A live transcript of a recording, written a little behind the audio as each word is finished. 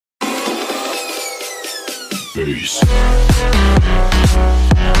Peace.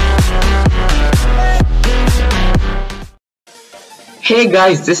 Hey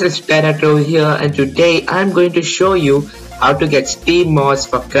guys, this is Terratro here, and today I'm going to show you how to get Steam mods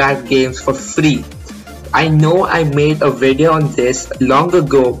for cracked games for free. I know I made a video on this long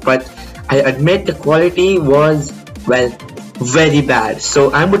ago, but I admit the quality was, well, very bad.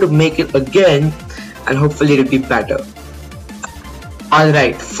 So I'm going to make it again and hopefully it'll be better.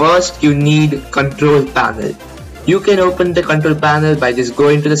 Alright, first you need control panel. You can open the control panel by just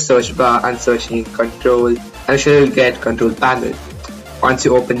going to the search bar and searching control, and you'll get control panel. Once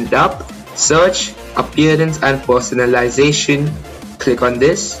you open it up, search appearance and personalization, click on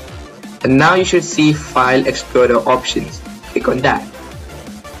this, and now you should see file explorer options. Click on that.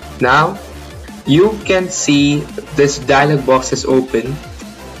 Now you can see this dialog box is open.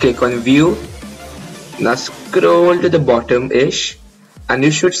 Click on view. Now scroll to the bottom ish and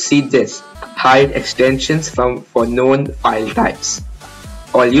you should see this, hide extensions for known file types.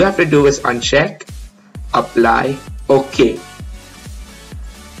 All you have to do is uncheck, apply, OK.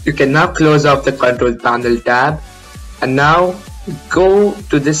 You can now close off the control panel tab and now go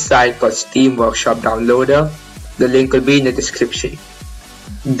to this site called Steam Workshop Downloader. The link will be in the description.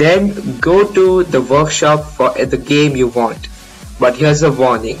 Then go to the workshop for the game you want. But here's a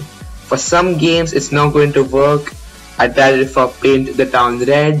warning. For some games it's not going to work. I tried it for Paint the Town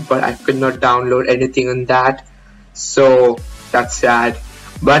Red, but I could not download anything on that. So that's sad.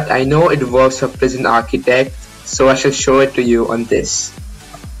 But I know it works for Prison Architect, so I shall show it to you on this.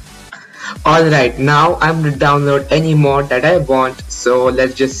 Alright, now I'm going to download any mod that I want. So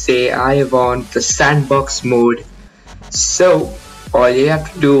let's just say I want the sandbox mode. So all you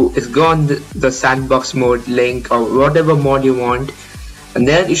have to do is go on the sandbox mode link or whatever mod you want, and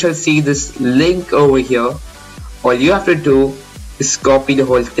then you shall see this link over here. All you have to do is copy the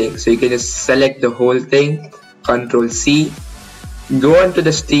whole thing. So you can just select the whole thing, Ctrl C, go into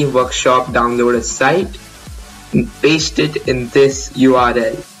the Steam Workshop Downloader site and paste it in this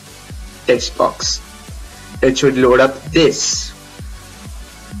URL text box. It should load up this.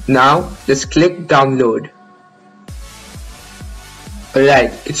 Now just click download.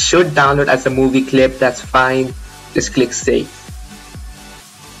 Alright, it should download as a movie clip, that's fine. Just click save.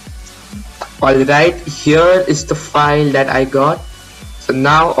 Alright, here is the file that I got. So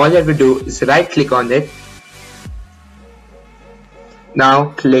now all you have to do is right click on it.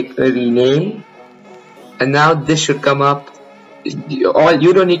 Now click rename. And now this should come up.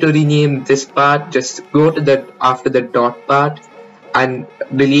 You don't need to rename this part, just go to the after the dot part and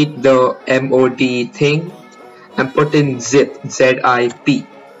delete the mod thing and put in zip, zip.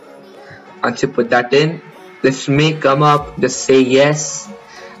 Once you put that in, this may come up, just say yes,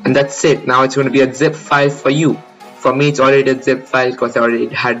 and that's it. Now it's going to be a zip file for you. For me it's already a zip file because I already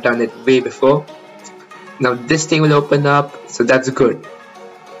had done it way before. Now this thing will open up, so that's good.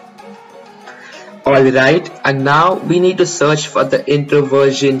 Alright, and now we need to search for the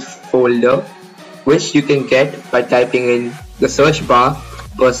introversion folder, which you can get by typing in the search bar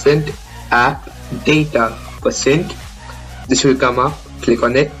 %app data %. This will come up, click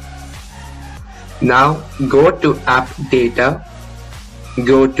on it. Now go to app data,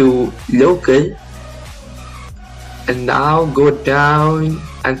 go to local, and now go down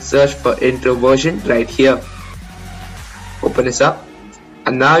and search for introversion right here. Open this up.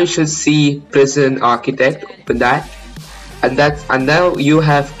 And now you should see Prison Architect, open that, and now you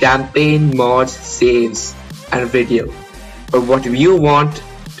have campaign, mods, saves and video. But what you want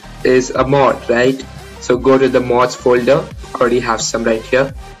is a mod, right? So go to the mods folder, already have some right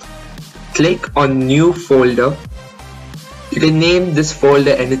here. Click on new folder. You can name this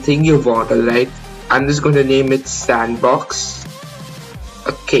folder anything you want, alright? I'm just going to name it sandbox.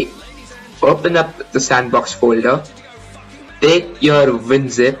 Okay, open up the sandbox folder. Take your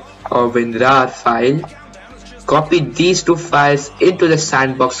WinZip or WinRAR file, copy these two files into the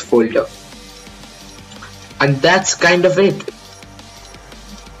sandbox folder, and that's kind of it.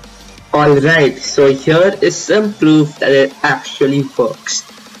 Alright, so here is some proof that it actually works.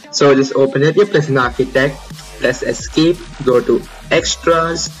 So just open up your Prison Architect, press escape, go to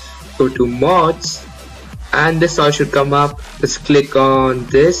extras, go to mods, and this all should come up. Just click on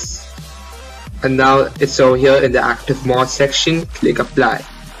this. And now it's over here in the active mod section, click apply.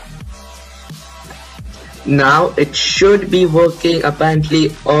 Now it should be working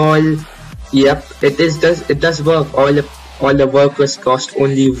apparently. Yep, it does work. All the workers cost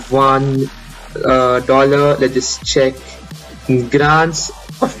only $1. Let's just check grants.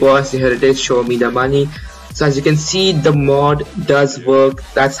 Of course, here it is, show me the money. So as you can see, the mod does work.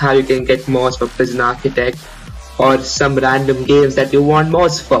 That's how you can get mods for Prison Architect or some random games that you want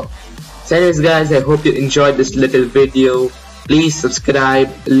mods for. So anyways guys, I hope you enjoyed this little video. Please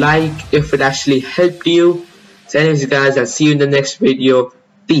subscribe, like if it actually helped you. So anyways guys, I'll see you in the next video.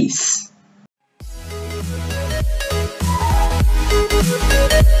 Peace.